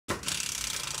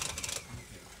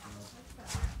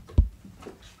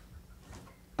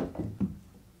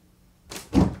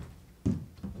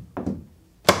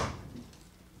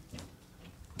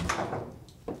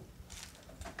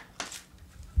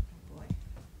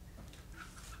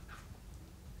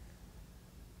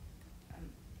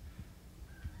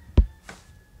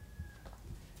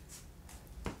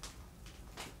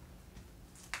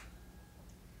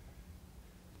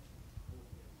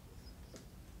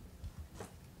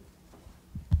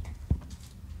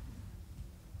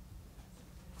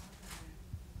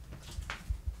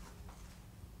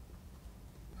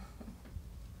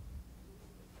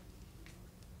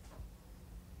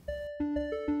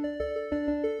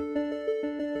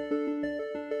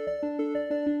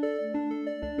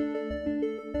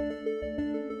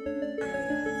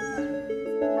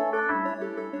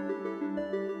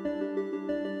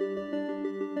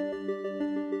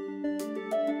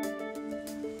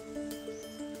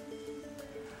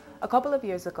A couple of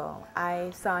years ago,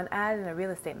 I saw an ad in a real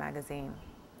estate magazine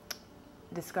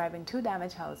describing 2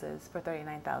 damaged houses for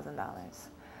 $39,000.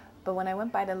 But when I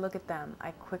went by to look at them,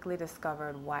 I quickly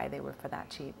discovered why they were for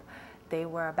that cheap. They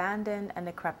were abandoned and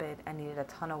decrepit and needed a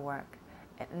ton of work.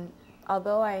 And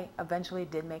although I eventually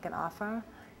did make an offer,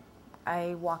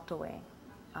 I walked away.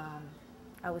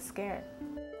 I was scared.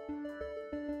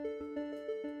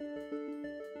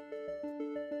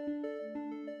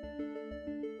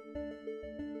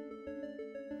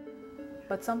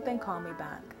 But something called me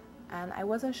back, and I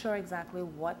wasn't sure exactly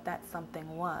what that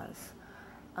something was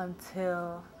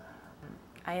until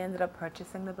I ended up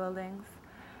purchasing the buildings.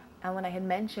 And when I had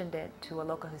mentioned it to a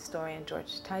local historian,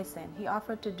 George Tyson, he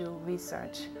offered to do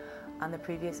research on the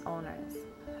previous owners.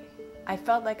 I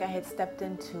felt like I had stepped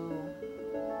into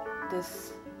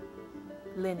this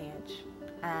lineage,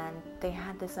 and they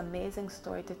had this amazing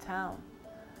story to tell.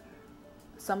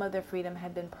 Some of their freedom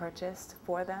had been purchased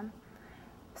for them.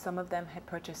 Some of them had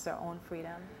purchased their own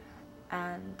freedom.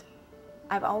 And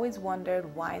I've always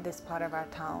wondered why this part of our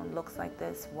town looks like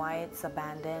this, why it's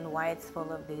abandoned, why it's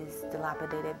full of these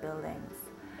dilapidated buildings.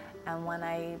 And when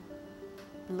I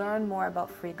learned more about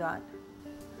Freegot,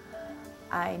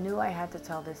 I knew I had to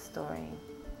tell this story.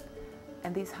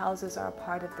 And these houses are a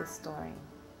part of this story.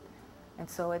 And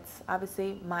so it's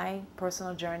obviously my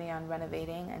personal journey on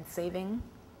renovating and saving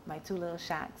my 2 little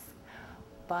shacks,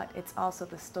 but it's also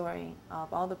the story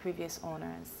of all the previous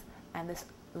owners and this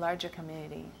larger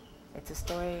community. It's a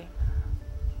story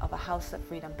of a house that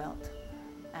freedom built,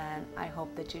 and I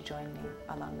hope that you join me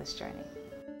along this journey.